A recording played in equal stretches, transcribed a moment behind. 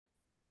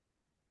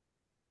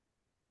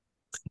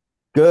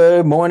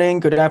Good morning,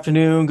 good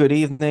afternoon, good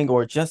evening,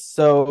 or just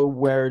so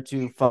where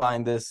to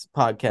find this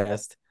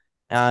podcast.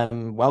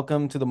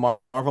 Welcome to the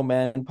Marvel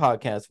Man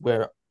podcast,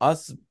 where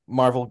us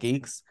Marvel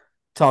geeks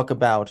talk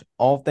about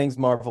all things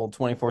Marvel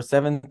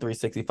 24/7,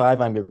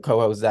 365. I'm your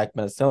co-host, Zach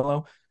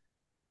Minicello.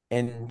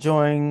 And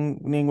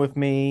joining with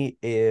me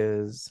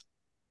is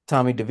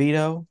Tommy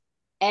DeVito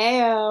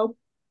Ayo.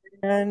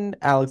 and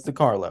Alex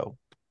DiCarlo.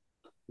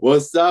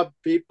 What's up,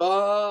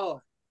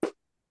 people?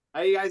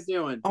 How you guys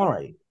doing? All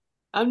right,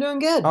 I'm doing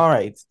good. all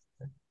right.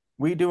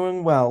 We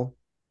doing well.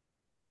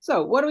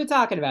 So, what are we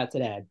talking about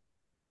today?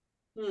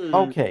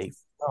 Hmm. Okay,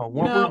 so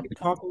You what we're know,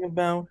 talking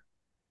about,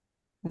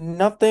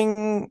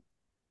 nothing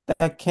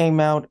that came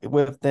out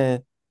with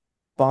the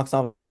box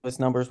office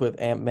numbers with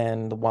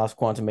Ant-Man, the Wasp: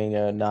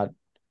 Quantumania not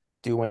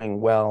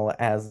doing well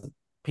as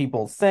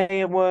people say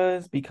it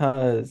was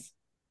because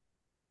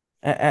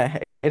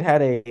it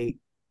had a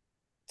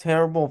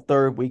terrible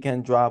third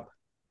weekend drop.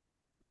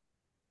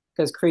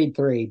 Because Creed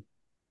 3.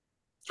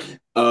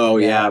 oh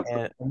Yeah,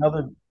 yeah.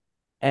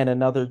 and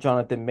another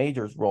Jonathan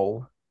Majors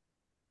role,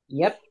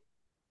 Yep.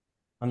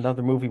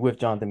 another movie with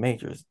Jonathan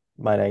Majors,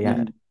 might I And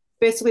add.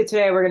 basically,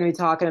 today we're going to be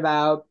talking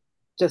about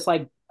just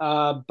like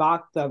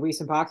the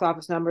recent box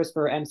office numbers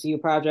for MCU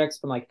projects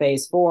from like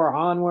Phase 4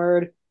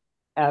 onward,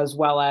 as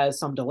well as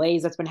some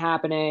delays that's been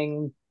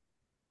happening.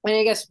 And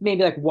I guess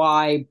maybe like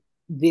why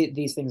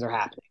these things are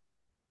happening.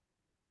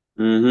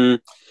 hmm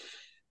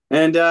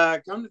And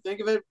come to think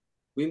of it,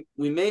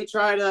 we may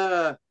try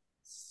to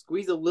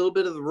squeeze a little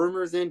bit of the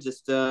rumors in,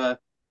 just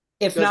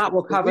If because not,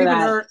 we'll cover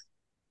that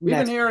we've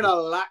been next hearing week. a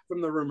lot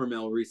from the rumor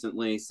mill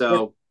recently.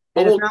 Yep. So,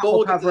 but And if we'll not, but we'll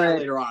we'll get to cover that it.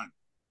 later on.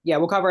 Yeah,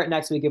 we'll cover it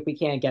next week if we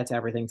can't get to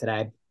everything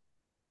today.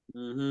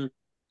 hmm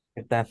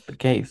If that's the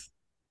case.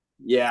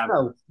 Yeah. So,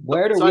 So,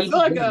 where do so I we feel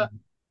like begin?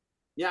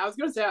 yeah, I was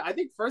gonna say I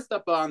think first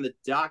up on the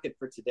docket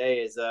for today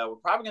is we're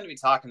probably gonna be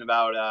talking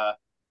about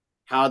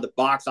how the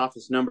box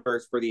office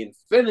numbers for the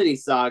Infinity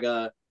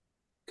Saga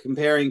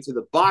comparing to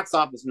the box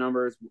office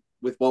numbers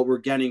with what we're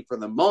getting for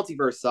the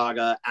Multiverse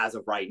Saga as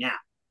of right now.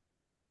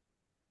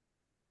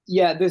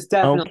 Yeah, there's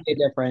Okay. definitely a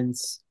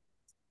difference.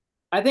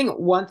 I think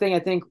one thing I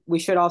think we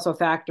should also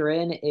factor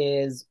in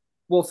is,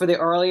 well, for the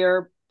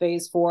earlier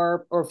phase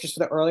four or just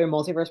for the earlier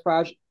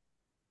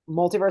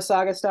multiverse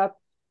saga stuff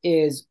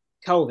is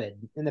COVID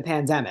and the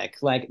pandemic.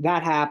 Like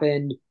that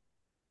happened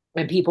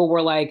and people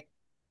were like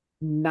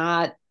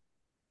not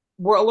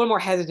were a little more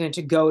hesitant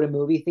to go to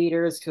movie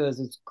theaters because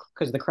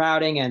of the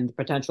crowding and the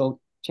potential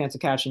chance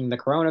of catching the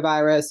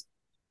coronavirus.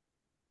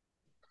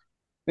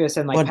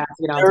 And like But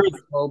passing it on to there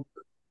people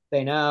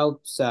they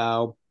know.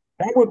 So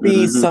that would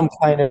be Mm-hmm. some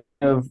kind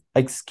of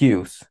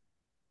excuse.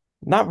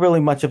 Not really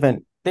much of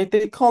an they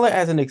call it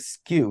as an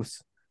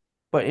excuse,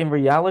 but in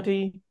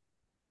reality,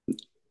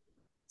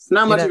 It's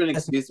not it much of an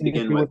has excuse to nothing to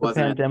begin do with, with the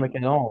wasn't it? pandemic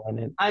at all, and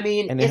it I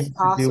mean, and it it's has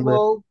to do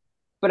with possible,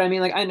 but I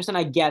mean, like, I understand,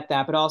 I get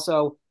that, but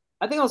also,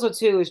 I think also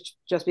too is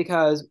just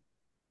because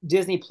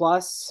Disney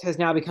Plus has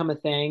now become a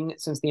thing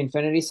since the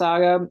Infinity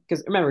Saga.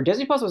 Because remember,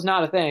 Disney Plus was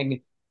not a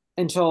thing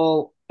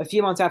until a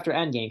few months after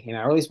Endgame came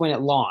out, or at least when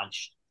it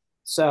launched.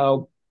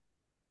 So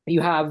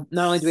you have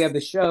not only do we have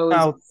the shows,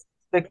 about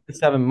 6 to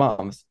 7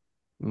 months,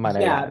 might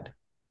I yeah, add.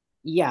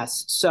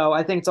 yes. So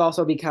I think it's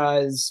also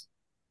because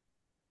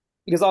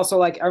also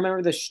like I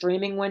remember the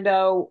streaming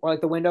window or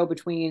like the window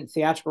between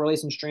theatrical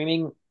release and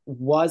streaming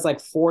was like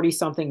 40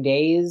 something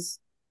days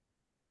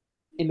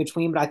in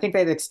between, but I think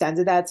they've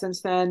extended that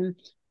since then.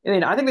 I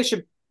mean, I think they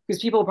should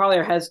because people probably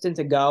are hesitant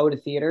to go to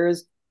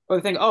theaters or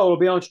they think, oh, it'll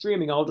be on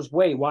streaming. I'll just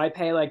wait. Why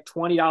pay like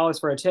 $20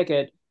 for a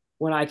ticket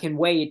when I can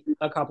wait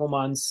a couple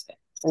months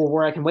or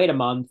where I can wait a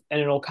month and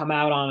it'll come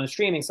out on a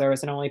streaming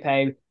service and only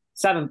pay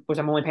seven, which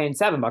I'm only paying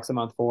 $7 a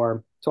month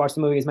for to watch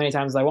the movie as many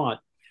times as I want.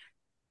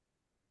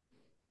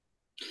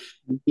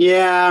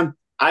 Yeah,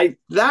 I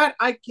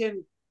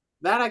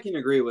can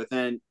agree with,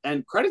 and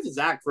credit to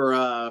Zach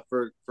for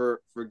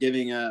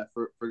giving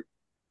for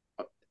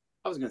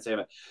I was gonna say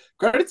about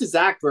credit to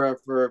Zach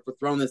for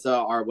throwing this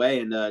our way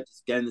and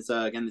just getting this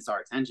our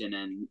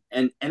attention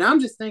and I'm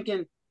just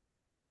thinking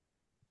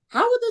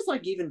how would this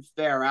like even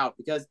fare out?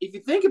 Because if you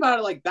think about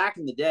it, like back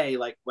in the day,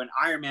 like when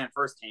Iron Man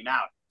first came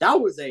out, that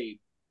was a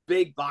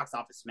big box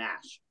office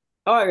smash.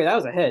 Oh, I agree. That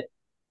was a hit.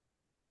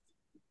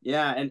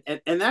 Yeah, and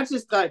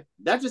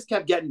that just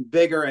kept getting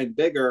bigger and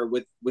bigger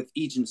with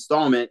each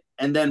installment.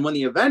 And then when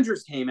the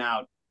Avengers came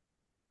out,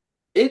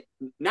 it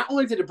not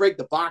only did it break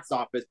the box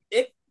office,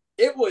 it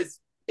was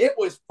it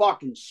was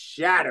fucking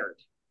shattered.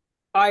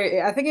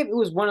 I think it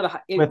was one of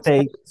the it With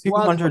a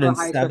was one of the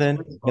highest grossing $207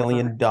 movies of all time.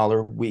 million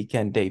dollar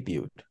weekend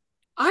debut.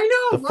 I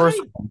The know,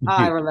 first right? one to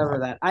I do remember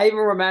that. that. I even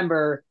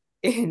remember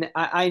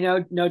I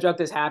know no joke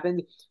this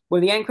happened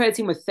when the end credit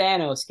scene with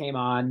Thanos came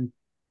on.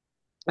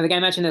 I think I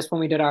mentioned this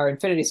when we did our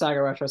Infinity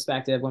Saga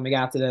retrospective when we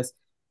got to this.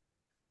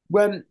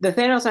 When the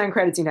Thanos end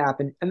credit scene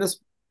happened, and this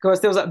of course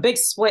there was a big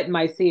split in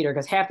my theater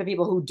because half the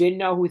people who didn't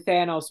know who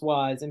Thanos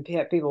was and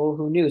people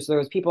who knew. So there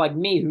was people like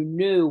me who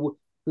knew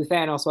who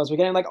Thanos was. We're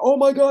getting like, oh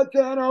my god,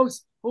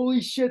 Thanos!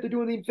 Holy shit, they're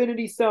doing the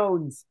Infinity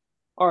Stones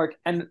arc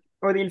and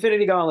or the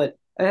Infinity Gauntlet.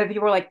 And then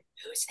people were like,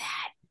 "Who's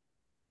that?"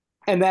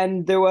 And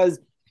then it was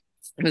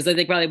I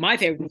think probably my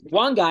favorite.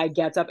 One guy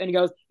gets up and he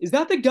goes, "Is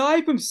that the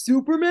guy from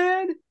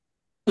Superman?"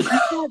 He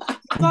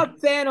thought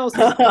Thanos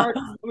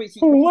was he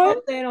What?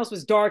 thought Thanos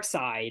was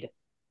Darkseid,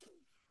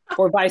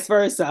 or vice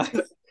versa.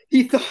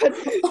 He thought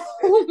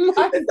Oh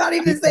my! it's not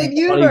even the same Thought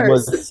he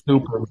universe. was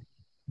super.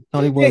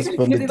 Thought he Yeah, was from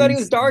because the he thought he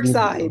was DC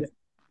Darkseid. universe,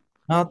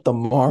 not the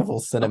Marvel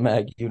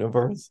Cinematic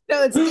Universe.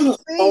 No, it's DC.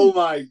 Oh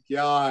my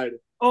god!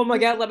 Oh my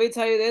god, let me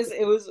tell you this.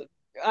 It was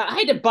I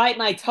had to bite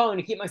my tongue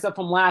to keep myself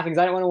from laughing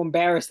because I didn't want to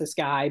embarrass this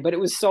guy, but it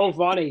was so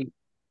funny.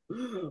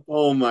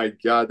 Oh my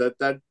god!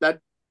 That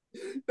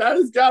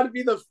has got to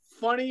be the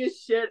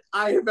funniest shit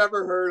I have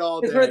ever heard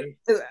all day.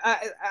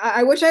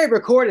 I wish I had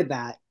recorded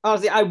that.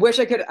 Honestly, I wish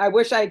I could. I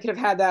wish I could have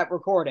had that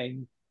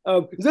recording.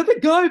 Is that the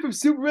guy from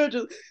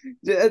Superman?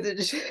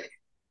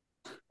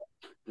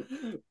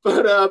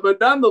 But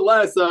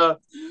nonetheless,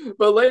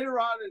 but later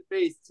on in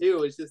phase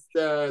two, it's just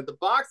the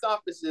box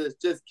office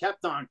just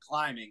kept on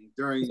climbing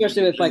during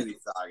Especially the with like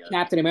Infinity Saga.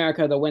 Captain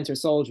America: The Winter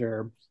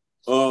Soldier.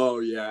 Oh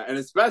yeah, and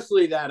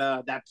especially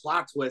that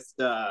plot twist.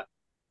 It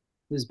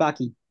was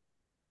Bucky.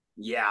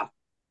 Yeah,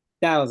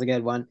 That was a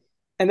good one.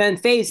 And then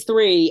phase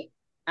three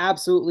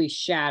absolutely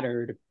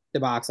shattered the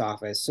box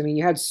office. I mean,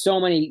 you had so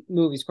many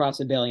movies cross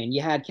a billion.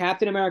 You had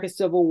Captain America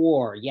Civil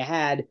War. You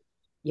had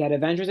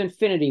Avengers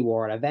Infinity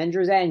War,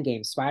 Avengers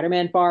Endgame,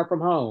 Spider-Man Far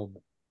From Home,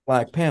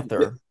 Black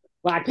Panther.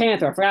 Black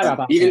Panther. I forgot about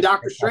Black even Panther.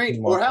 Doctor Strange,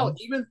 or hell,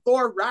 even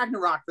Thor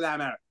Ragnarok for that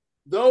matter.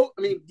 Though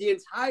I mean, the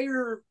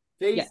entire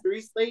phase three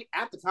slate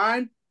at the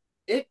time,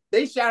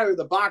 they shattered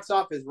the box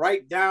office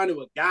right down to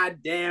a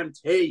goddamn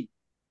T.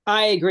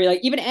 I agree.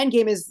 Like even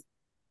Endgame is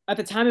at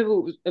the time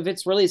of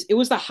its release, it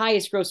was the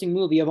highest grossing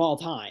movie of all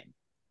time.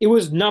 It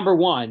was number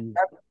one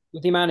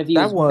with the amount of views.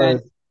 That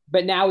was,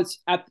 but now it's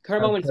at the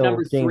current moment it's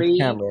number James three.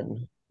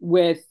 Cameron.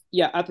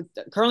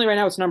 Currently right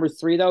now it's number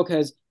three though,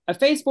 because a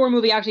Phase 4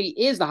 movie actually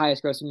is the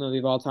highest grossing movie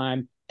of all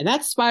time, and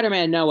that's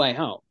Spider-Man No Way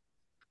Home.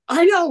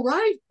 I know,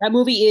 right? That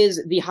movie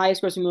is the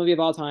highest grossing movie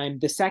of all time.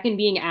 The second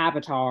being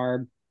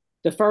Avatar.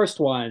 The first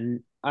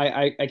one,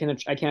 I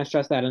can't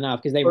stress that enough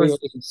because they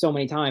re-released it so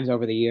many times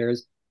over the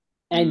years.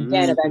 And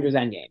then Avengers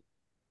Endgame.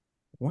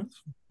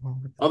 What's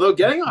Although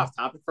getting off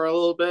topic for a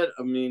little bit,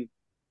 I mean,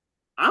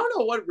 I don't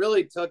know what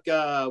really took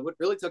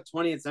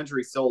 20th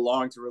Century so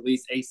long to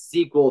release a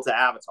sequel to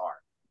Avatar,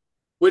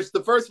 which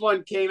the first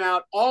one came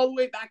out all the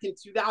way back in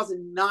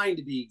 2009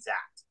 to be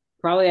exact.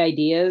 Probably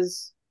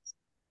ideas,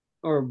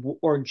 or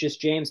just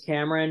James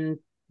Cameron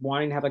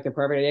wanting to have like the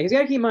perfect idea. Because you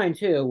got to keep in mind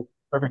too,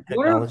 perfect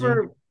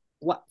technology?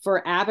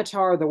 For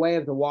Avatar: The Way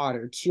of the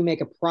Water to make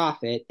a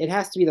profit, it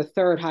has to be the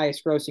third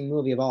highest grossing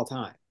movie of all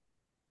time,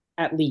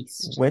 at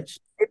least. Which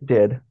it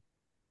did.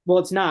 Well,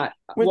 it's not.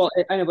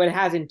 I know, but it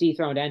hasn't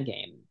dethroned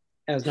Endgame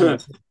as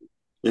number.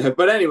 Yeah,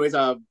 but anyways,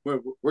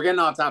 we're getting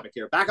off topic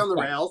here. Back on the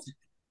rails.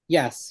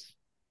 Yes.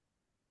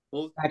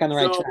 Well, back on the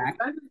right track.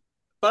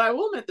 But I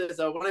will admit this: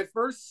 when I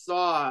first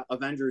saw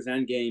Avengers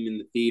Endgame in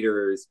the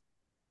theaters,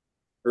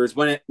 or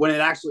when it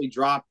actually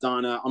dropped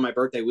on my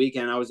birthday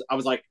weekend, I was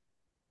like,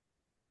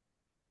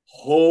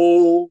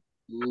 holy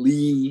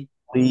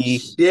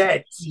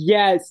shit!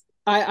 Yes,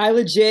 I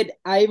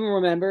even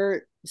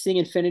remember seeing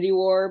Infinity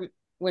War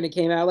when it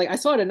came out. Like I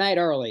saw it a night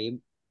early.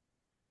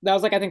 That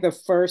was like I think the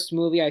first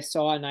movie I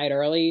saw a night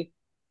early.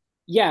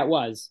 Yeah, it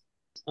was.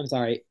 I'm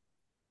sorry.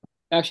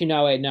 Actually,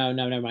 no, wait, no,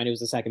 never mind. It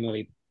was the second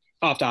movie.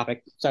 Off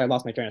topic. Sorry, I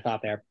lost my train of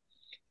thought there.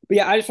 But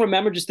yeah, I just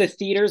remember just the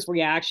theater's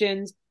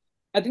reactions.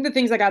 I think the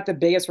things that got the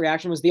biggest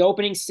reaction was the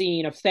opening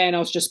scene of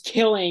Thanos just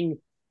killing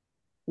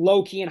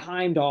Loki and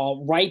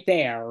Heimdall right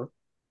there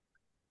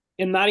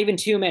in not even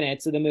 2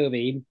 minutes of the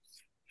movie.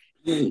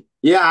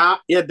 Yeah,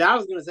 that I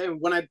was gonna say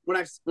when I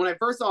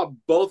first saw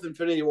both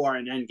Infinity War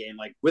and Endgame.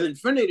 Like with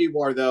Infinity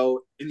War though,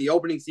 in the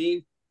opening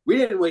scene, we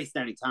didn't waste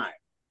any time.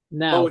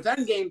 No.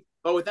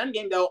 But with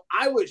Endgame though,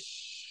 I was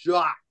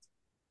shocked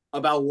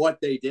about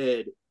what they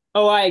did.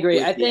 Oh, I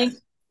agree. I think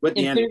with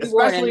the ending,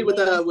 especially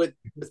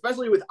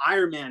with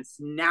Iron Man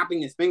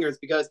snapping his fingers,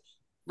 because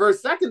for a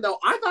second though,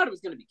 I thought it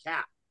was going to be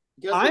Cap.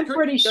 Because I'm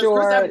pretty sure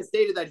Chris Evans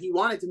stated that he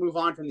wanted to move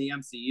on from the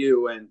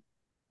MCU,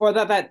 or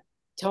that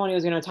Tony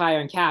was going to retire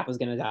and Cap was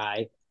going to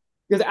die.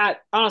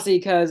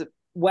 Because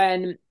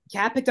when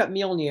Cap picked up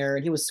Mjolnir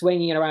and he was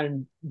swinging it around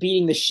and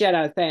beating the shit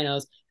out of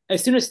Thanos,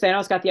 as soon as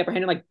Thanos got the upper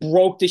hand and like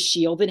broke the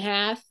shield in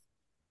half,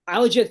 I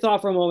legit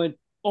thought for a moment,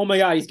 oh my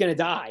god, he's going to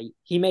die.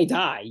 He may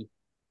die.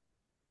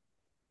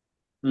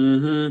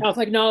 Mm-hmm. I was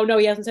like, no,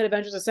 he hasn't said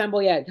Avengers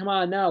Assemble yet. Come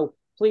on, no.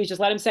 Please just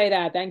let him say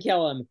that, then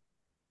kill him.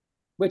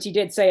 Which he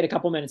did say it a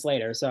couple minutes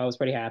later, so I was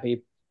pretty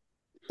happy.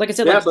 Like I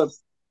said,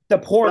 the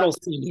portal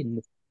scene.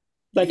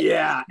 Like,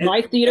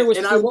 my theater was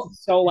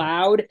so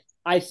loud,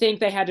 I think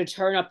they had to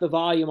turn up the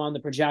volume on the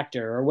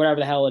projector or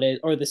whatever the hell it is,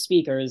 or the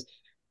speakers,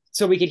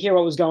 so we could hear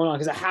what was going on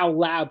because of how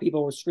loud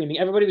people were screaming.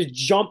 Everybody was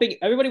jumping.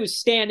 Everybody was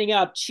standing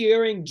up,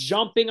 cheering,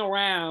 jumping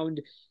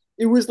around.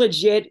 It was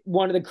legit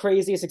one of the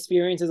craziest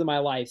experiences of my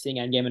life seeing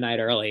Endgame a night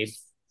early.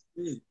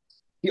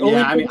 The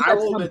only Yeah, I mean, movie I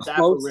that's will come admit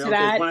that for close to real because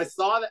that. when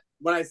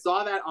I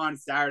saw that on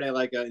Saturday,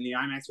 like in the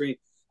IMAX screen,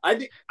 I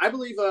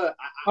believe Oh,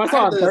 I I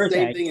saw had it on the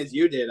same Thursday. thing as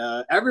you did.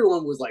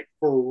 Everyone was like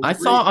I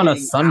saw it on a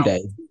freaking out.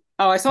 Sunday,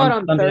 Oh, I saw it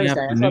on on Sunday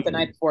Thursday. I saw it the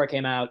night afternoon. before it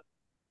came out.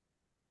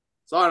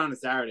 Saw it on a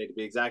Saturday to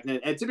be exact.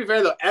 And to be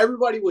fair though,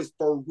 everybody was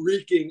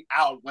freaking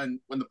out when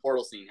the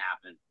portal scene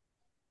happened.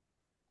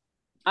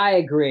 I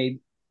agree.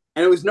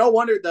 And it was no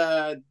wonder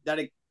that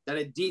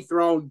it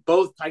dethroned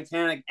both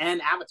Titanic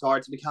and Avatar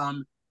to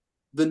become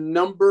the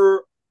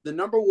number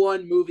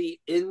one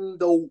movie in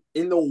the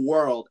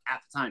world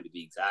at the time, to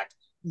be exact.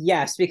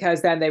 Yes,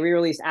 because then they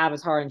re-released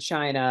Avatar in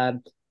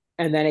China,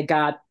 and then it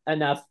got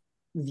enough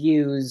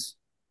views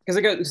because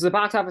it goes because the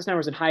box office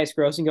numbers and highest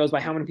grossing goes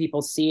by how many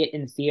people see it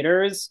in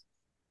theaters.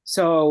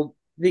 So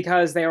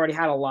because they already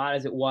had a lot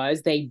as it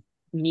was, they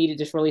needed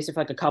to just release it for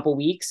like a couple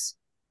weeks,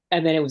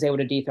 and then it was able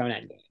to dethrone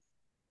Endgame.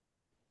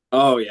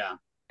 Oh yeah.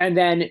 And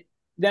then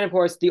of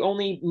course the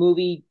only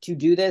movie to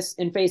do this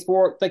in Phase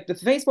Four, like the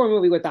Phase Four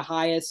movie with the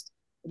highest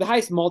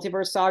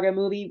multiverse saga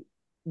movie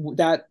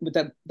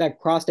that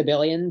crossed a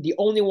billion. The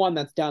only one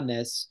that's done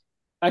this.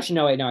 Actually,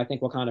 no, wait, no. I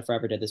think Wakanda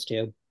Forever did this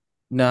too.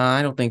 No,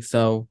 I don't think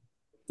so.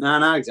 No,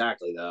 not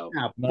exactly though.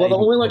 No. Not Well, the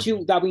even only one close.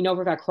 too that we know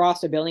for a fact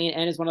crossed a billion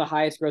and is one of the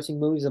highest grossing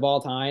movies of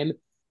all time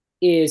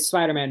is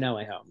Spider-Man: No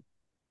Way Home.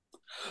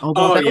 Oh,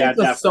 well, Oh that yeah, was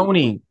a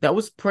definitely. Sony. That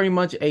was pretty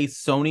much a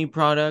Sony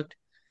product.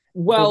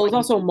 But Well, it was when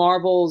also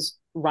Marvel's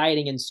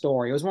writing and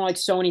story. It was more like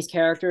Sony's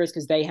characters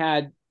because they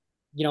had,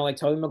 like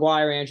Tobey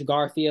Maguire, Andrew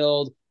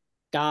Garfield,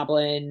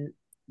 Goblin,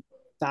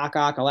 Doc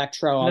Ock,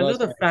 Electro, all and those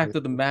another fact characters.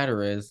 of the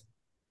matter is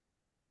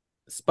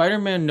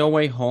Spider-Man No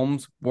Way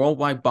Home's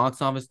worldwide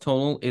box office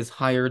total is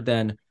higher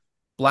than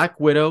Black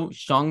Widow,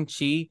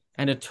 Shang-Chi,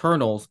 and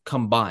Eternals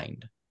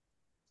combined.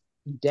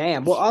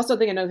 Damn. Well, also I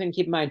think another thing to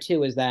keep in mind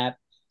too is that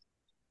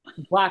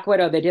Black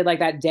Widow, they did like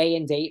that day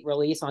and date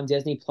release on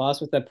Disney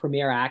Plus with the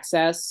premiere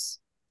access.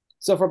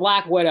 So for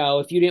Black Widow,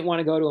 if you didn't want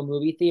to go to a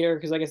movie theater,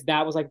 because I guess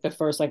that was like the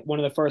first, like one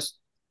of the first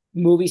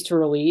movies to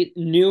release,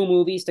 new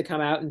movies to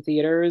come out in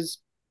theaters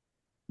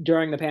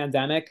during the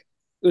pandemic.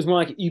 It was more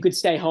like you could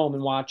stay home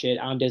and watch it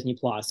on Disney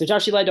Plus, which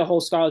actually led to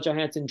whole Scarlett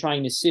Johansson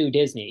trying to sue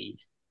Disney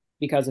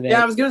because of Yeah,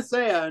 I it. was gonna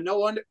say, no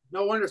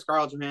wonder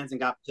Scarlett Johansson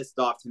got pissed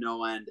off to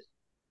no end.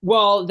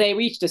 Well, they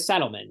reached a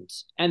settlement,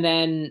 and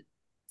then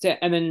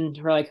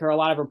her a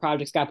lot of her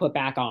projects got put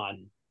back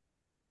on.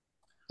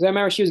 Because I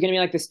remember she was going to be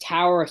like this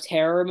Tower of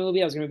Terror movie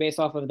that was going to be based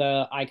off of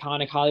the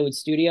iconic Hollywood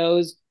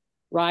Studios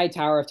ride,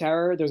 Tower of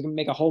Terror. There was going to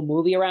make a whole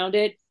movie around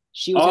it.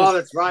 She was going Oh, to,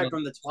 that's right,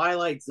 from the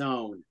Twilight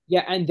Zone.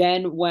 yeah. And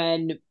then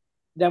when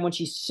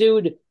she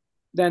sued,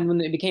 then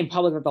when it became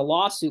public that the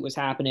lawsuit was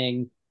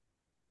happening,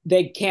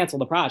 they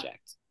canceled the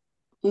project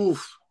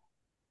Oof.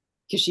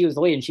 because she was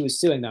the lead and she was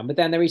suing them. But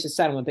then they reached a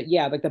settlement. But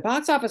yeah, like the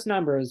box office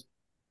numbers,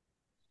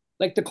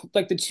 like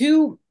the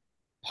two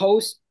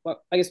post,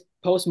 well, I guess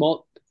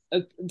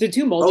the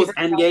two Post multiverse.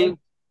 Endgame.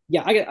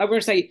 Yeah, I'm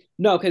gonna say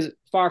no because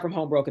Far From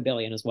Home broke a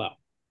billion as well.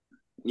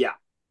 Yeah.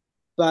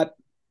 But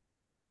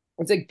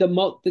it's like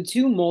the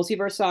two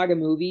multiverse saga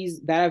movies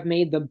that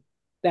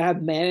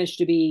have managed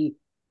to be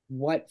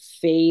what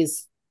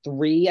phase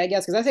three, I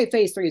guess, because I say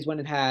phase three is when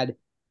it had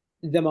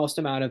the most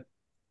amount of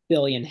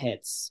billion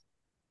hits.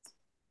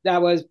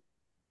 That was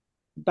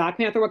Black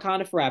Panther: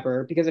 Wakanda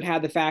Forever because it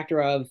had the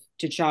factor of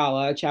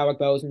T'Challa, Chadwick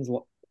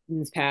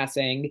Boseman's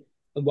passing,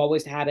 and what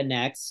was to happen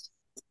next,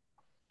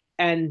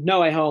 and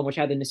No Way Home, which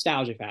had the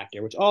nostalgia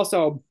factor, which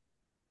also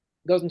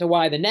goes into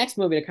why the next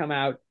movie to come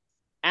out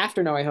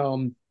after No Way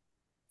Home.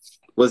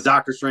 Was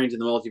Doctor Strange in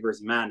the Multiverse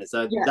of Madness.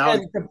 Yeah, That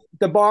was and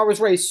the bar was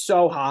raised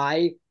so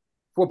high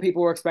for what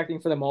people were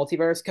expecting for the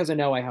multiverse because of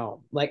No Way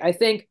Home. Like I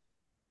think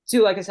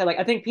too, like I said, like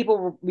I think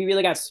we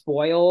really got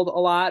spoiled a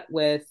lot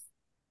with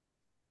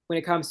when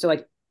it comes to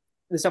like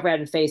the stuff we had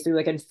in Phase Three,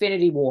 like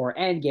Infinity War,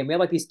 Endgame. We had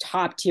like these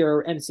top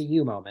tier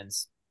MCU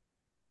moments,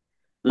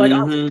 like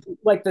mm-hmm.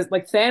 like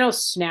Thanos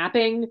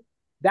snapping.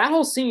 That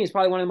whole scene is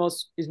probably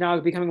is now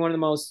becoming one of the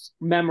most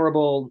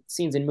memorable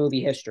scenes in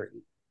movie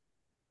history.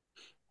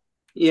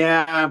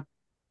 Yeah.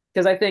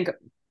 Because I think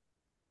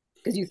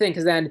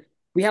because then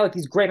we had like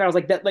these great battles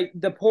like that like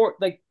the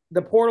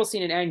portal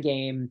scene in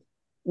Endgame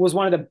was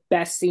one of the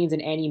best scenes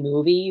in any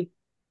movie.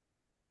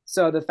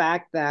 So the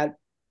fact that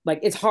like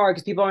it's hard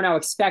because people are now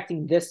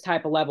expecting this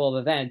type of level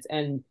of events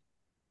and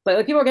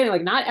like people are getting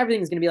like not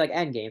everything is going to be like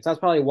Endgame. So that's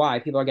probably why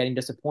people are getting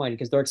disappointed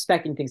because they're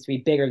expecting things to be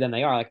bigger than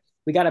they are. Like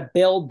we got to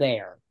build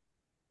there.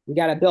 We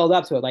got to build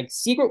up to it. Like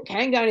Secret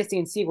Kang Dynasty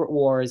and Secret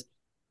Wars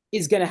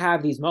is going to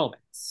have these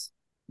moments.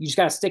 You just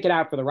got to stick it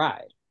out for the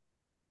ride.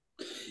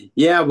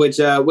 Yeah, which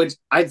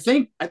I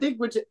think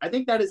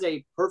that is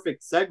a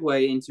perfect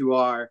segue into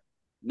our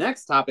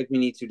next topic we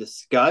need to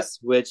discuss,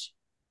 which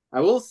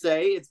I will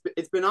say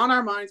it's been on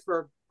our minds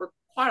for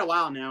quite a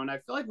while now, and I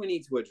feel like we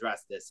need to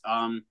address this.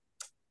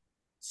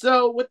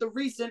 So with the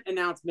recent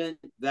announcement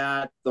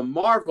that the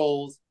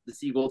Marvels, the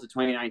sequel to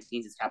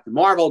 2019's Captain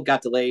Marvel,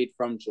 got delayed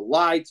from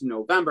July to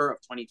November of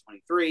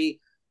 2023,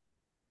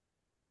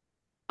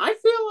 I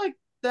feel like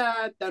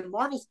that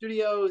Marvel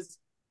Studios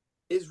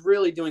is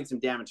really doing some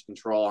damage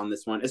control on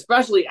this one,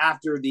 especially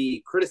after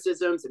the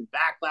criticisms and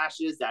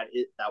backlashes that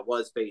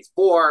was Phase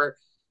 4.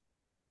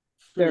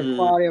 Their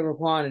quality over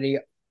quantity.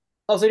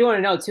 Also, I do want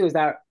to know too is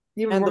that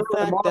even And the the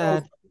fact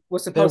Marvels that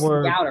was there supposed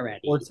to be out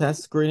already.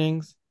 test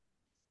screenings.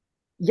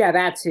 Yeah,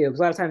 that too. Because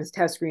a lot of times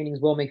test screenings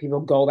will make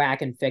people go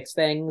back and fix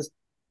things.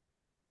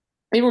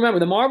 And remember,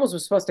 the Marvels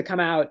was supposed to come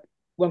out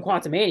when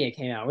Quantumania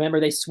came out. Remember,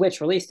 they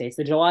switched release dates.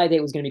 The July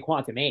date was going to be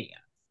Quantumania,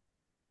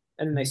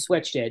 and then they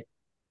switched it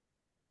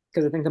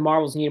because I think the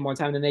Marvels needed more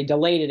time. Then they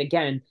delayed it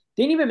again.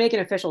 They didn't even make an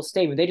official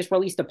statement. They just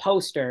released a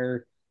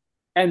poster,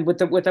 and with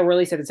the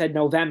release that it said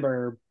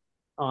November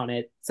on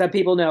it, so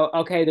people know,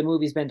 okay, the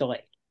movie's been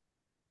delayed.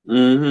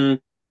 Mm-hmm.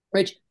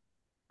 Which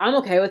I'm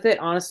okay with it,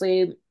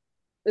 honestly.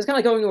 It's kind of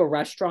like going to a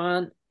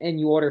restaurant and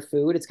you order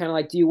food. It's kind of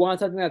like, do you want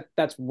something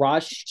that's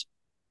rushed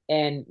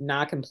and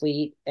not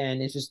complete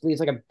and it just leaves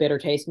like a bitter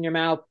taste in your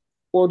mouth,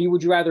 or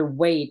would you rather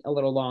wait a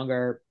little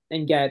longer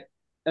and get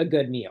a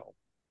good meal?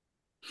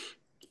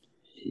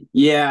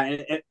 Yeah,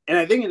 and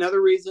I think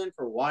another reason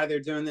for why they're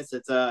doing this,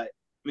 I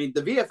mean,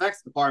 the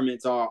VFX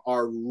departments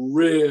are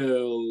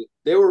real.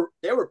 They were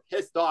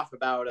pissed off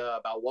about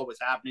what was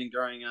happening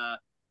during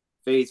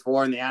Phase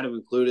 4, and they had to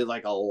include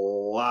like a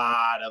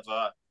lot of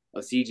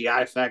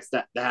CGI effects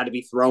that had to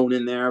be thrown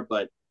in there.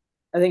 But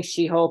I think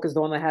She-Hulk is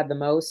the one that had the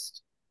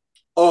most.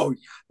 Oh yeah,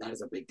 that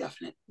is a big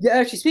definite. Yeah,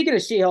 actually, speaking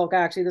of She-Hulk,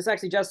 actually, this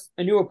actually just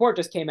a new report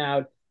just came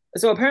out.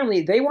 So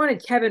apparently, they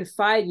wanted Kevin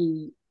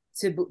Feige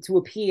to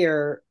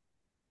appear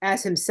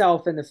as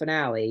himself in the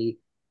finale,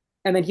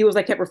 and then he was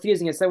like kept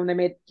refusing it. So when they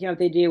made what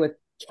they do with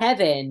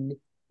Kevin,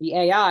 the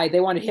AI, they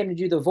wanted him to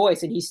do the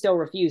voice, and he still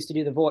refused to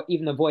do the voice,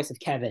 even the voice of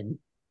Kevin.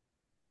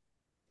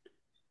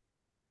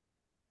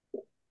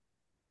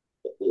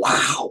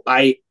 Wow,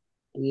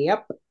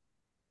 Yep.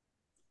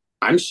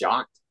 I'm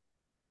shocked.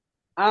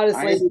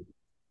 Honestly,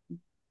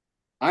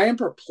 I am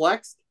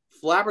perplexed,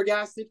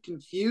 flabbergasted,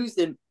 confused,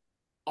 and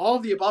all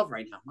of the above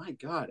right now. My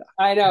God.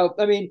 I know.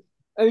 I mean,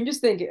 just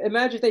think.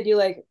 Imagine if they do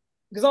like,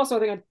 because also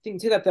I'm thinking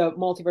too that the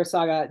multiverse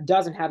saga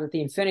doesn't have that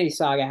the Infinity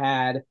Saga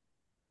had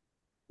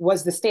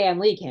was the Stan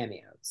Lee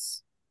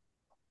cameos.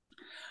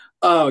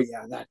 Oh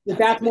yeah,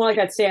 that's more like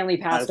that Stan Lee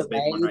passed away.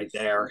 Big one right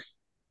there.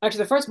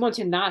 Actually, the first one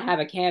to not have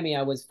a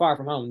cameo was Far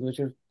From Home, which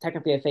was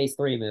technically a Phase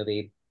 3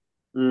 movie.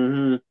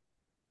 Mm-hmm.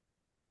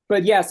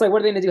 But yes, like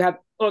what are they gonna do?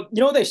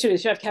 What they should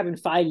have Kevin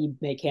Feige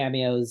make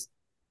cameos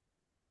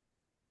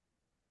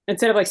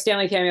instead of like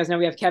Stanley cameos. Now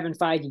we have Kevin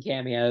Feige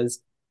cameos.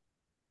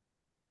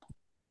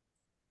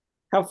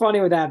 How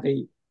funny would that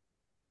be?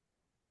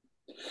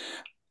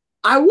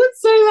 I would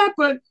say that,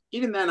 but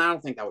even then, I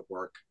don't think that would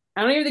work.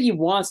 I don't even think he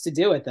wants to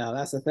do it though.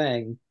 That's the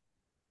thing.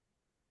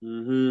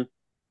 Mm-hmm.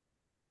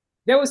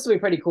 That would still be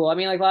pretty cool. I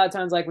mean, like a lot of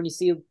times, like when you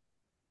see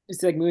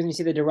like movies and you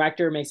see the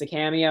director makes a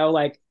cameo,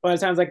 like a lot of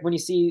times, like when you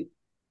see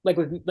like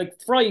with like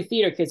for all you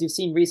theater kids, you've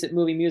seen recent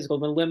movie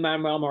musicals when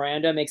Lin-Manuel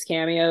Miranda makes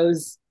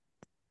cameos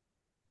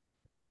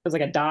as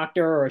like a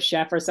doctor or a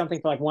chef or something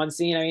for like one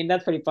scene. I mean,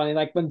 that's pretty funny.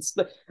 Like when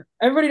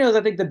everybody knows,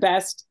 I think the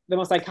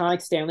most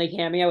iconic Stanley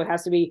cameo, it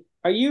has to be,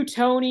 "Are you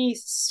Tony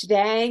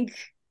Stank?"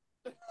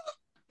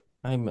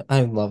 I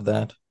love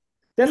that.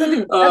 That's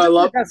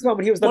the best one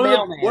when he was the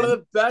mailman. One of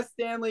the best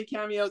Stanley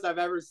cameos I've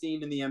ever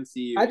seen in the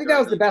MCU. I think that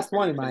was the best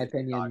one in my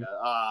opinion.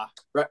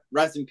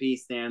 Rest in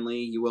peace, Stanley.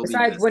 You will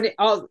Besides, be missed.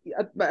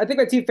 I think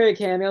my two favorite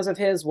cameos of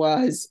his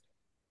was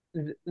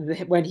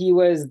when he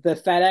was the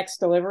FedEx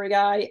delivery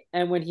guy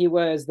and when he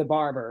was the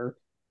barber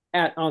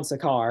on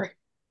Sakaar.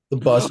 The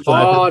bus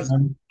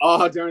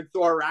driver. During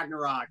Thor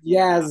Ragnarok.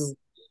 Yes. Yeah.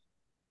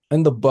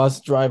 And the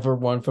bus driver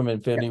one from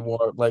Infinity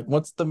War. Like,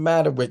 what's the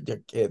matter with your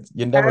kids?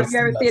 Have you ever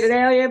seen an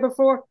alien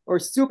before? Or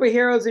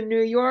superheroes in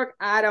New York?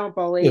 I don't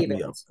believe it. Give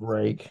me a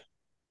break.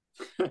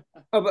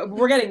 But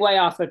we're getting way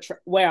off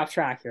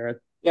track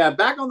here. Yeah,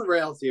 back on the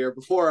rails here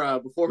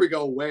before we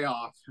go way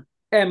off.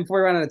 And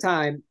before we run out of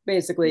time,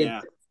 basically.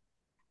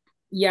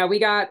 Yeah, we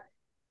got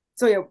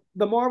the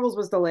Marvels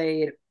was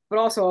delayed, but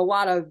also a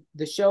lot of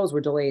the shows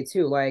were delayed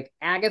too. Like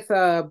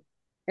Agatha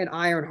and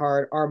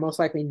Ironheart are most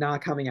likely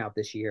not coming out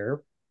this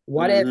year.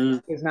 What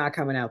If is not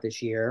coming out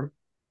this year.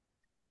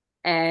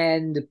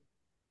 And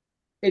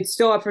it's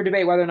still up for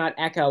debate whether or not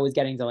Echo is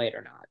getting delayed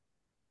or not.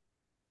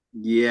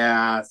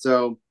 Yeah,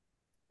 so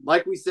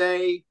like we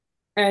say.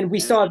 And we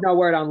still have no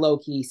word on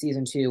Loki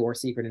Season 2 or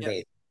Secret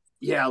Invasion.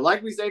 Yeah,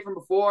 like we say from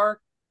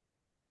before,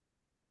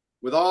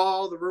 with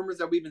all the rumors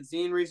that we've been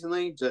seeing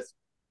recently,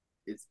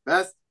 it's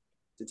best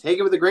to take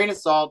it with a grain of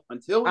salt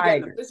until we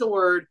get an official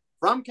word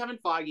from Kevin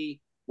Feige,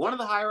 one of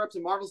the higher-ups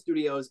in Marvel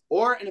Studios,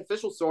 or an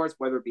official source,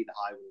 whether it be the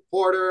Hollywood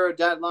Reporter,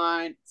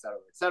 Deadline,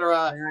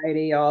 etc.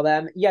 Variety, all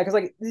them. Yeah, because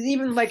like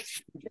even like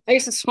I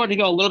guess just wanted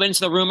to go a little bit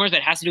into the rumors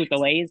that has to do with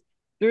delays.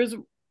 There's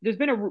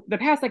been the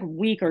past like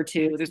week or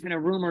two, there's been a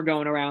rumor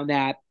going around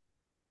that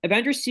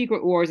Avengers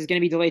Secret Wars is going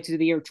to be delayed to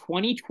the year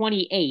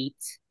 2028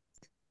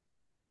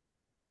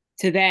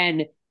 to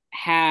then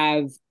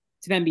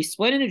be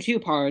split into two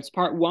parts,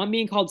 part one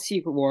being called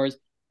Secret Wars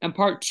and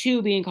part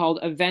two being called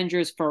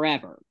Avengers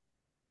Forever.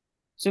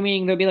 So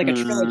meaning there'll be like a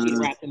trilogy to Mm,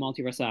 wrap the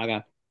multiverse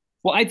saga.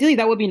 Well, ideally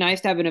that would be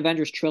nice to have an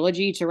Avengers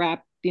trilogy to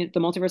wrap the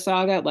multiverse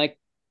saga. Like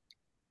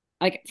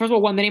first of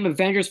all, one the name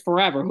Avengers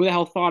Forever. Who the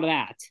hell thought of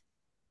that?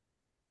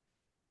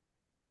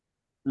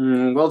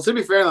 well, to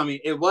be fair, I mean,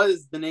 it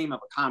was the name of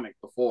a comic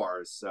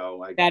before, so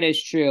like, That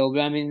is true,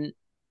 but I mean,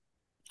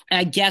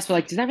 I guess, but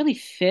like, does that really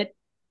fit?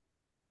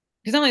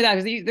 Because not only that,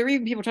 because there are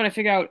even people trying to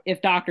figure out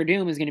if Doctor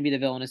Doom is going to be the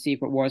villain of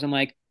Secret Wars. I'm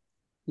like,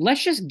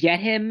 let's just get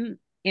him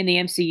in the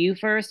MCU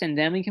first, and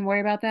then we can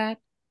worry about that.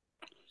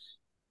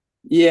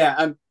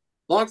 yeah.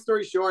 Long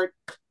story short,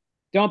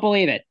 Don't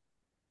believe it.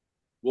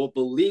 we'll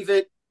believe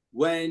it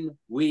when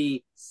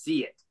we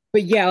see it.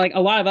 But yeah, like a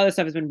lot of other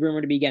stuff has been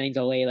rumored to be getting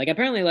delayed. Like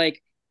apparently,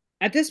 like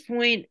at this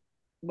point,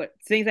 what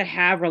things that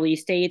have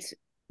release dates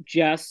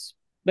just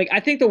like I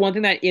think the one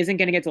thing that isn't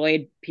going to get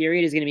delayed,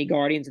 period, is going to be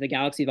Guardians of the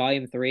Galaxy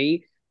Volume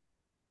 3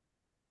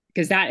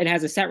 because that it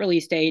has a set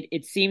release date.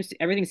 It seems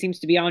everything seems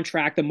to be on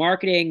track. The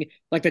marketing,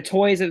 like the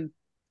toys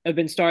have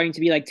been starting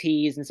to be like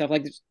teased and stuff.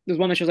 Like there's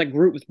one that shows like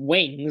Groot with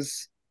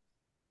wings.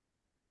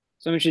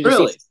 So I'm interested to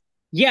see. Really?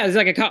 Yeah, there's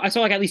like I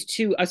saw like at least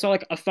two. I saw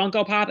like a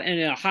Funko Pop and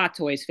a Hot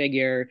Toys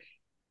figure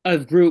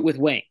of Groot with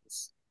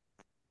wings.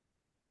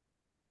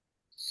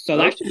 So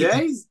that should be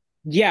Okay.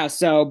 yeah.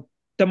 So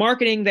the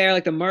marketing there,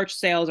 like the merch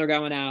sales are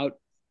going out.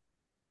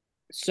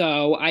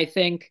 So I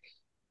think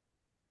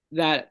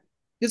that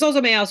this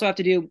also may also have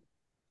to do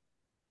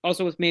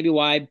also with maybe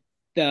why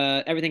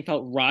the everything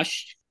felt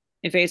rushed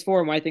in phase four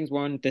and why things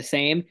weren't the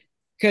same.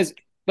 Because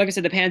like I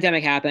said, the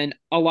pandemic happened.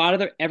 A lot of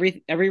the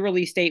every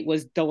release date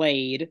was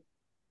delayed.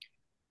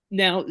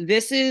 Now,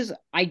 this is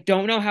I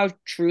don't know how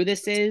true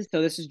this is,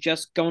 so this is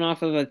just going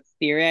off of a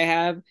theory I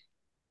have,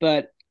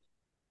 but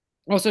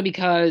also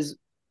because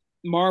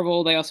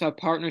Marvel, they also have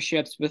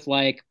partnerships with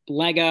like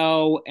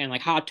Lego and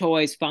like Hot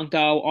Toys,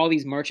 Funko, all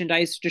these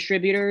merchandise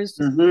distributors.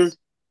 Mm-hmm.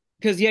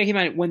 Because yeah, keep in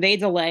mind when they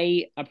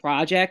delay a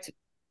project,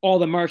 all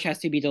the merch has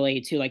to be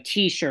delayed too, like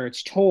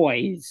T-shirts,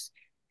 toys,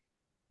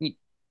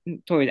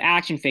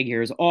 action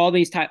figures, all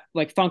these type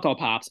like Funko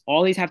Pops,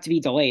 all these have to be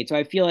delayed. So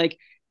I feel like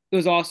it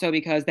was also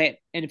because they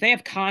and if they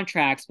have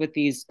contracts with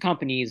these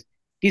companies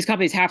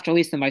have to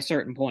release them by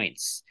certain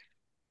points.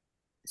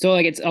 So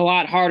like it's a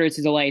lot harder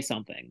to delay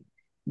something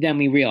than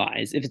we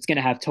realize if it's going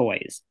to have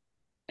toys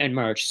and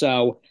merch.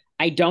 So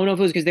I don't know if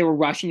it was because they were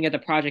rushing to get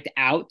the project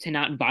out to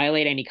not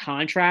violate any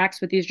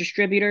contracts with these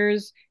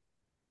distributors.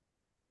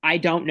 I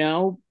don't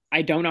know.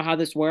 I don't know how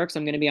this works.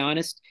 I'm going to be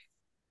honest.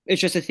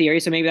 It's just a theory.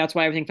 So maybe that's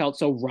why everything felt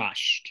so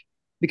rushed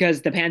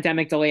because the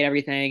pandemic delayed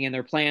everything and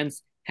their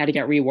plans had to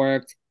get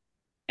reworked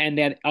and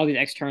then all these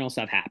external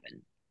stuff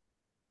happened.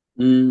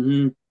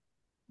 Mm-hmm.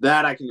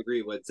 That I can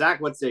agree with.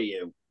 Zach, what say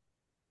you?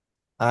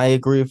 I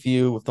agree with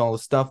you with all the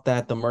stuff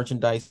that the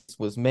merchandise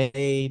was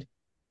made,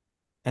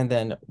 and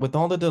then with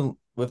all the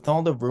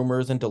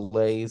rumors and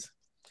delays,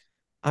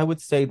 I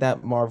would say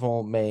that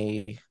Marvel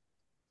may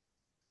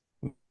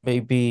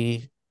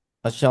be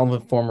a shell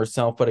of its former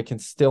self, but it can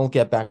still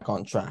get back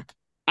on track.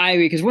 I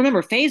agree because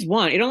remember phase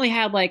one, it only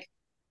had like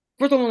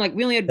first of all, like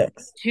we only had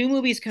Six, two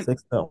movies come.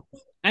 six films.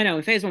 I know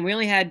in phase one we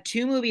only had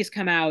two movies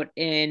come out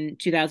in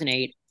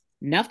 2008,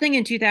 nothing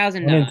in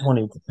One in 2009.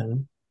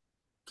 2010.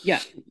 Yeah,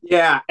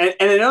 Yeah, and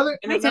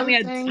anytime we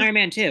had Iron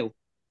Man 2.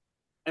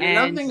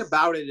 another And thing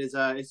about it is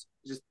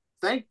just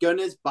thank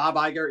goodness Bob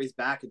Iger is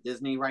back at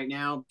Disney right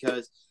now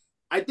because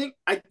I think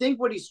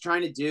what he's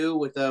trying to do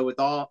with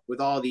all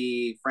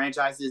the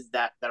franchises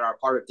that are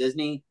part of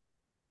Disney.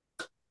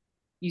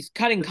 he's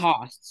cutting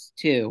costs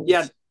too.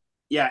 Yeah,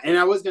 yeah, and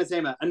I was gonna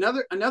say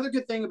another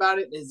good thing about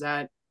it is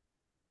that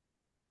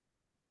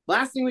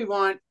last thing we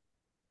want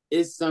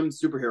is some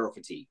superhero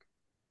fatigue.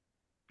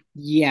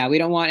 Yeah, we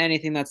don't want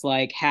anything that's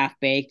like half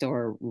baked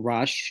or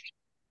rushed.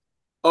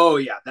 Oh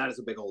yeah, that is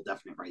a big old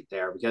definite right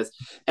there because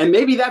and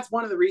maybe that's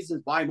one of the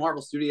reasons why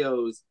Marvel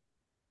Studios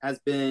has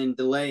been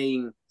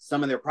delaying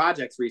some of their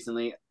projects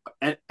recently,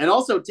 and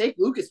also take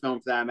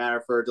Lucasfilm for that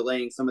matter for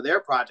delaying some of their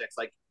projects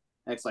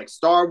like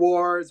Star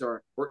Wars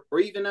or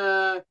even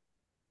a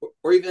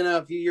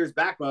few years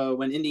back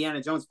when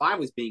Indiana Jones 5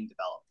 was being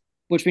developed.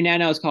 Which we now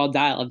know is called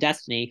Dial of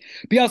Destiny.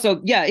 But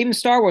also, yeah, even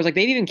Star Wars, like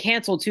they've even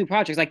canceled two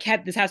projects. Like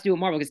this has to do with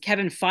Marvel because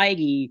Kevin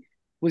Feige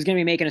was going to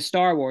be making a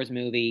Star Wars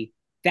movie.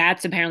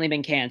 That's apparently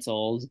been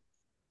canceled.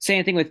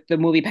 Same thing with the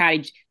movie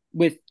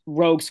with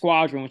Rogue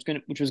Squadron,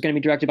 which was going to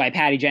be directed by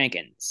Patty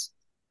Jenkins.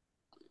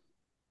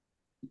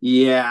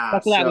 Yeah,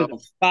 That's what that so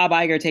was. Bob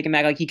Iger taking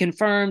back. Like he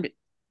confirmed.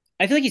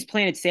 I feel like he's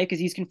playing it safe because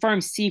he's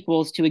confirmed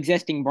sequels to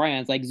existing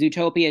brands like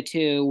Zootopia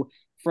 2,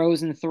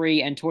 Frozen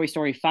 3, and Toy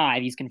Story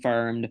 5. He's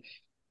confirmed.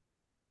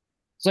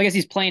 So I guess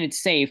he's playing it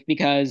safe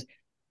because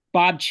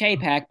Bob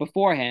Chapek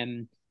before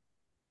him,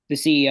 the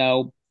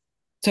CEO,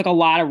 took a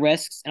lot of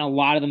risks and a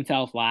lot of them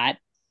fell flat.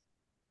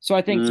 So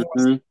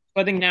mhm.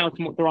 I think now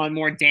they're on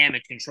more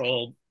damage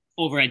control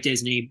over at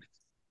Disney.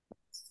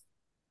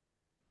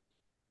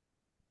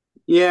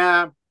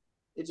 Yeah,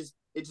 it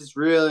just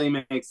really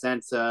makes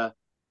sense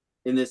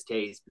in this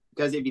case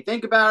because if you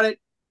think about it,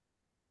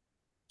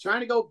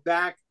 trying to go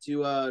back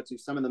to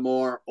some of the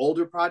more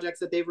older projects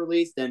that they've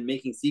released and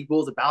making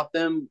sequels about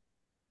them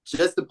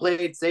just to play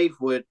it safe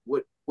would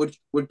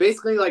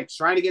basically like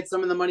try to get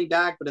some of the money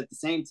back, but at the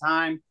same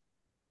time,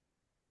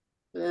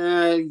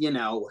 you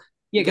know,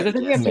 Yeah, because I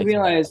think we have to Makes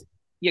realize.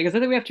 Yeah, because I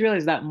think we have to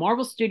realize that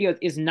Marvel Studios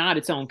is not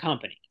its own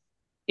company.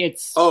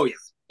 It's oh yeah,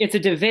 it's a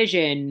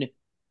division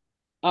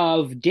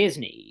of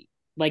Disney.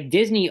 Like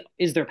Disney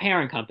is their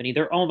parent company.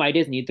 They're owned by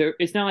Disney.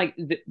 It's not like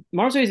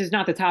Marvel Studios is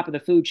not the top of the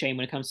food chain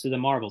when it comes to the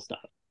Marvel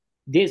stuff.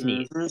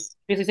 Disney. mm-hmm.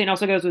 Basically saying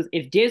also goes with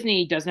if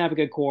Disney doesn't have a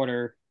good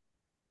quarter,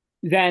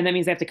 then that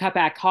means they have to cut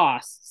back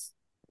costs.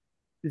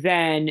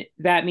 Then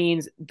that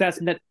means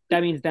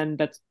then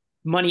that's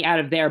money out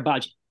of their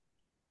budget.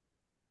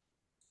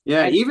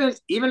 Yeah, And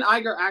even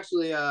Iger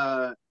actually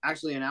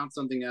announced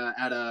something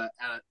I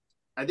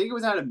think it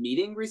was at a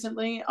meeting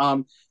recently.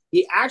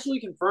 He actually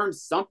confirmed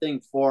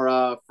something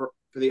for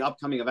the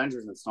upcoming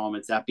Avengers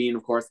installments, that being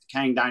of course the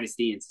Kang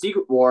Dynasty and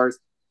Secret Wars.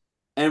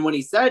 And when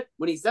he said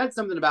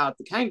something about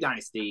the Kang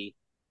Dynasty,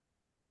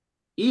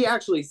 he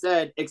actually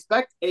said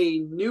expect a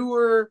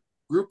newer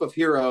group of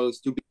heroes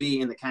to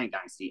be in the Kang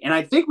Dynasty. And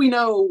I think we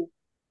know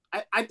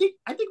I think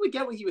we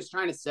get what he was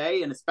trying to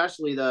say, and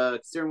especially the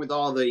considering with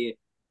all the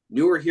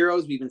newer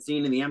heroes we've been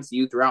seeing in the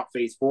MCU throughout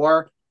Phase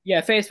 4.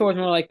 yeah, Phase 4 is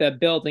more like the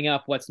building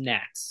up what's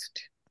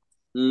next.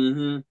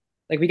 Mm-hmm.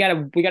 Like we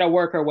gotta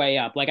work our way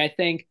up. Like I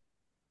think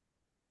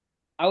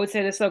I would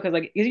say this though,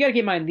 because you gotta keep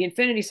in mind the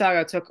Infinity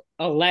Saga took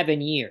 11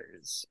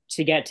 years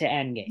to get to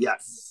Endgame,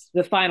 Yes,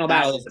 the final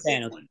that battle of is a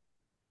big Thanos. one.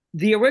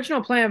 The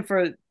original plan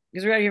for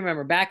because we gotta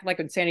remember back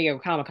like in San Diego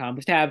Comic Con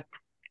was to have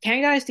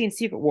Kang Dynasty and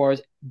Secret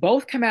Wars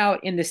both come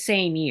out in the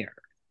same year.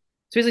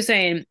 So basically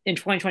saying in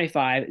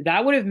 2025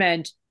 that would have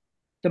meant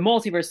the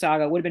Multiverse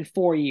Saga would have been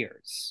 4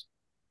 years.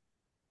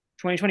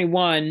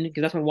 2021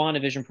 because that's when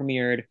WandaVision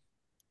premiered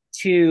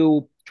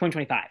to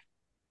 2025.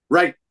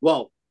 Right.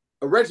 Well,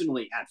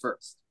 originally at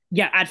first.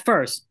 Yeah, at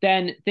first.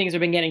 Then things have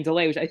been getting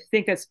delayed, which I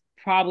think that's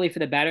probably for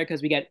the better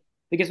because we get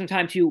some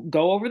time to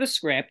go over the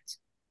script,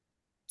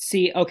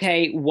 see,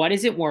 okay, what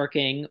isn't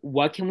working?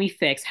 What can we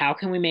fix? How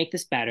can we make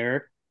this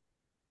better?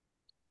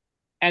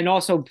 And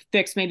also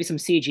fix maybe some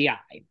CGI.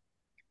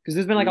 Because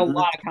there's been like a Mm-hmm.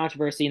 lot of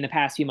controversy in the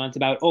past few months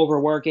about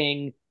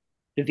overworking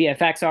the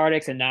VFX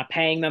artists and not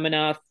paying them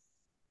enough.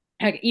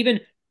 Heck, even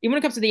when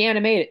it comes to the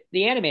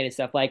animated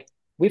stuff, like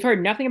we've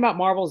heard nothing about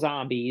Marvel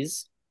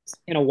Zombies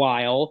in a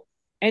while,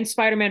 and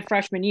Spider-Man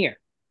freshman year.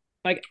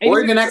 Like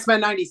Or even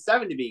X-Men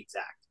 97 to be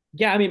exact.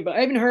 yeah, I mean, but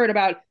I even heard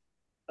about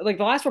like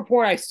the last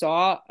report I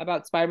saw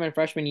about Spider-Man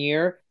freshman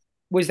year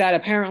was that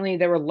apparently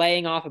they were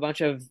laying off a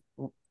bunch of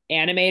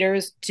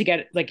animators to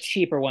get like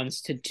cheaper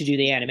ones to do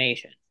the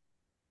animation.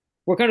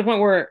 We're kind of the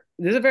point where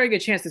there's a very good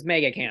chance this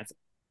may get canceled.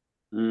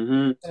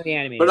 Mm-hmm. The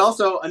animators. But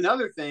also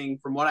another thing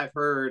from what I've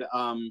heard,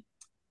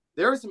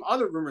 there are some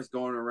other rumors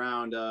going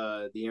around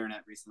the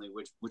internet recently,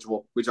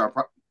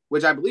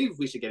 which I believe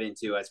we should get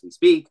into as we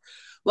speak.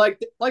 Like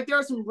there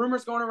are some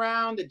rumors going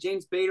around that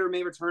James Spader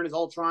may return as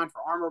Ultron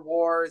for Armor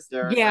Wars.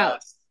 Yeah.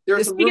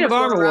 There's some Speaking of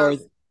rumors Armor going around.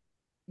 Wars,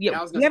 yeah,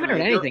 I was we gonna haven't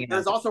say, heard anything.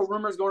 there's about also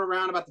rumors going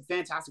around about the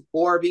Fantastic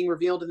Four being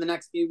revealed in the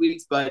next few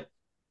weeks, but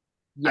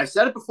Yeah. I've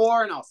said it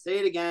before and I'll say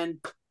it again.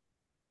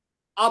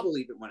 I'll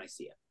believe it when I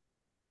see it.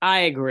 I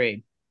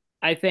agree.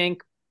 I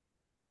think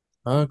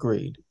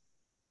Agreed.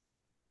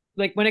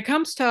 like when it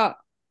comes to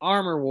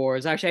Armor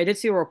Wars, actually, I did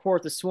see a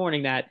report this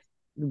morning that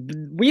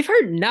we've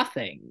heard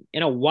nothing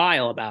in a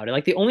while about it.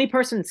 Like the only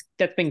person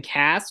that's been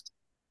cast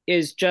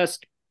is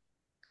just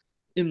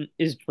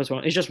is what's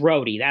one is just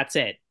Rhodey. That's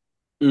it.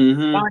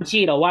 Mm-hmm. Don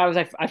Cheadle. Why was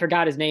I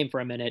forgot his name for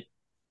a minute?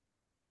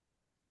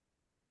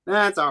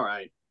 That's all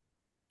right.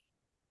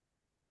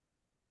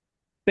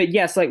 But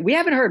yes, like we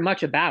haven't heard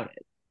much about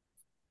it.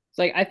 It's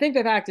like I think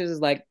the fact is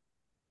like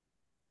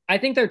I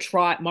think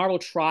Marvel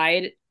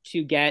tried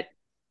to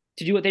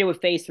do what they did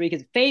with Phase 3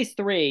 because Phase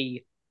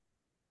 3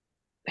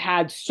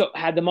 had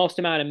the most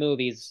amount of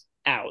movies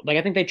out. Like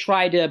I think they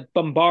tried to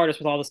bombard us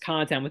with all this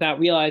content without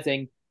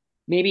realizing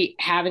maybe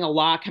having a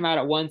lot come out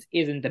at once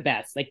isn't the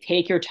best. Like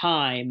take your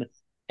time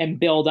and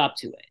build up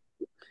to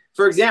it.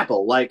 For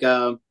example, like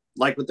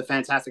with the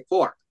Fantastic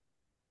Four,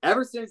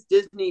 ever since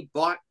Disney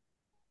bought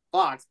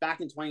Fox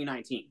back in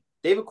 2019,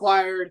 they've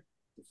acquired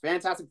the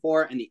Fantastic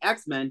Four and the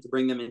X-Men to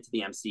bring them into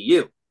the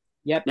MCU.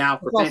 Yep. Now,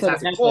 for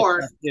Fantastic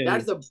Four,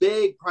 that is a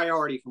big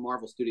priority for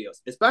Marvel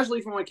Studios,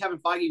 especially from when Kevin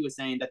Feige was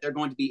saying that they're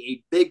going to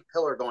be a big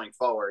pillar going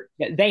forward.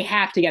 Yeah, they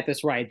have to get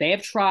this right. They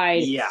have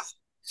tried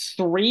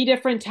 3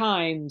 different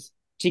times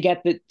to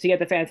get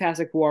the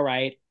Fantastic Four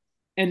right,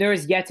 and there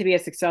is yet to be a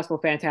successful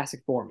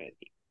Fantastic Four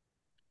movie.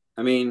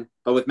 I mean,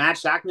 but with Matt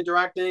Shakman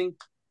directing,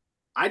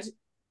 I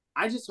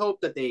just hope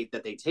that they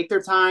take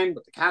their time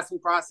with the casting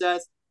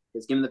process.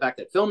 Because given the fact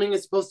that filming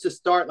is supposed to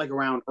start like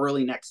around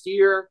early next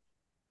year.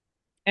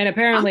 And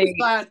apparently,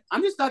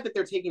 I'm just glad that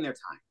they're taking their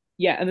time.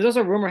 Yeah, and there's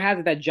also rumor has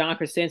it that John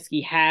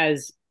Krasinski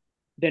has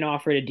been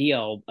offered a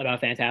deal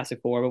about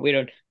Fantastic Four, but we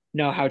don't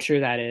know how true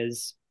that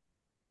is.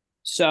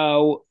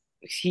 So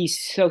he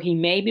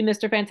may be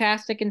Mr.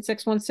 Fantastic in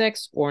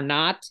 616 or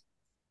not.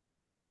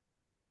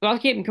 Well, I'll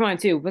keep in mind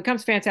too. When it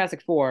comes to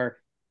Fantastic Four,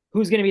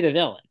 who's going to be the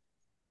villain?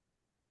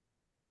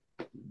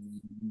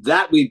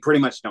 That we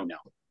pretty much don't know.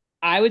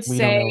 I would We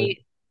don't know.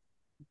 say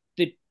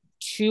the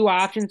two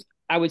options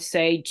I would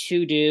say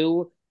to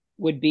do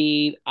would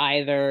be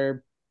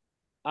either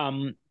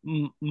Owen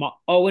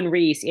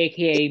Reese,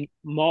 aka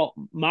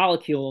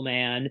Molecule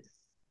Man,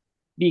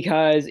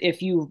 because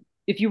if you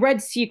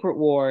read Secret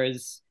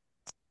Wars,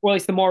 or at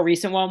least the more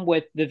recent one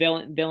with the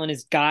villain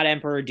is God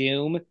Emperor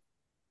Doom,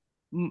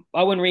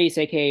 Owen Reese,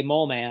 aka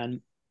Mole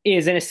Man,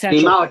 is an The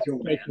essential.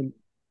 Molecule Man.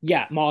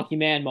 Yeah, Molecule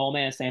Man, Mole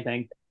Man, same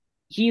thing.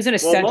 He's an Well,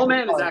 essential Mole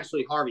Man is part.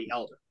 actually Harvey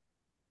Elder,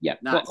 Yeah,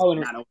 well, not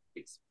Owen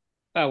Reese.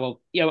 oh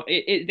well,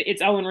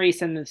 it's Owen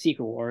Reese in the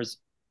Secret Wars,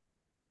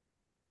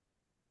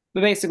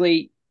 but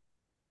basically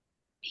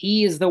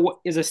he is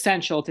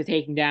essential to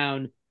taking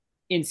down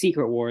in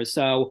Secret Wars.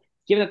 So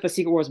given that the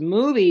Secret Wars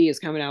movie is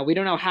coming out, we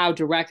don't know how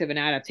direct of an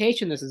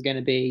adaptation this is going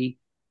to be.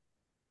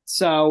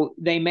 So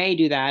they may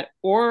do that,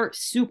 or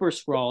Super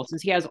Skrull,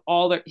 since he's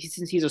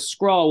a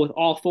Skrull with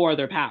all four of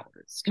their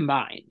powers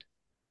combined.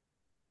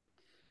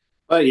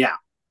 But yeah,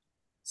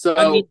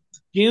 I mean,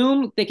 so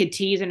Doom, they could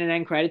tease in an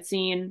end credit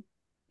scene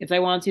if they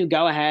want to.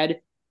 Go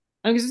ahead.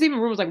 I mean, because there's even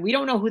rumors like we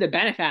don't know who the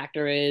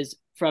benefactor is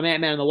from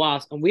Ant-Man and the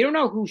Wasp, and we don't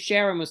know who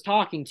Sharon was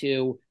talking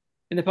to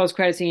in the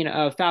post-credit scene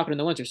of Falcon and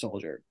the Winter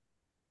Soldier.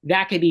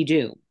 That could be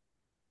Doom.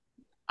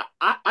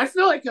 I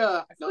feel like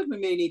we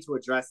may need to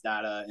address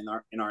that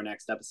in our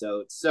next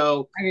episode.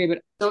 So I agree,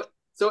 but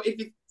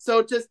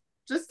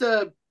just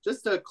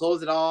to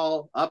close it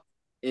all up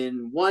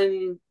in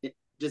one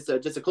just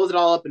to close it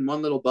all up in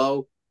one little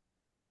bow.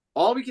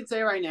 All we can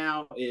say right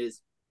now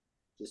is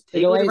just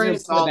take it with a grain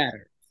of salt.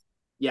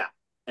 Yeah,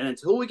 and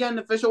until we get an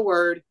official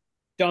word,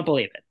 don't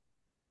believe it.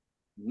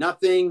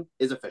 Nothing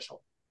is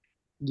official.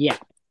 Yeah.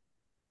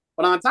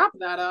 But on top of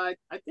that, I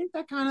think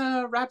that kind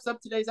of wraps up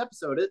today's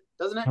episode,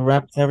 doesn't it? It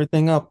wraps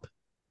everything up.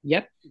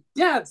 Yep.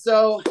 Yeah.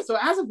 So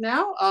as of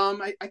now,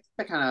 I think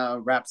that kind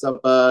of wraps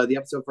up the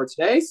episode for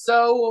today.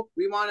 So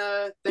we want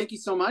to thank you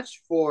so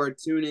much for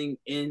tuning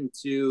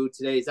into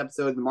today's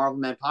episode of the Marvel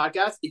Man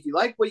Podcast. If you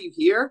like what you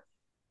hear,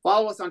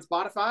 follow us on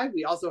Spotify.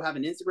 We also have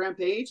an Instagram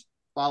page.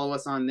 Follow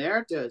us on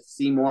there to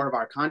see more of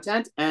our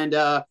content. And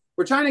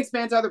we're trying to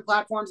expand to other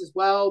platforms as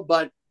well,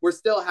 but we're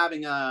still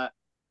having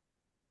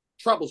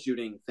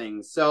troubleshooting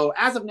things. So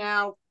as of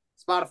now,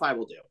 Spotify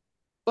will do.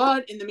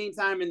 But in the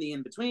meantime, in the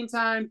in-between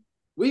time,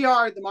 we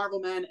are the Marvel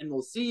Men, and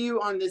we'll see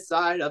you on this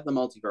side of the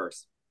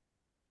multiverse.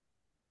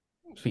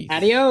 Peace.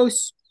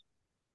 Adios.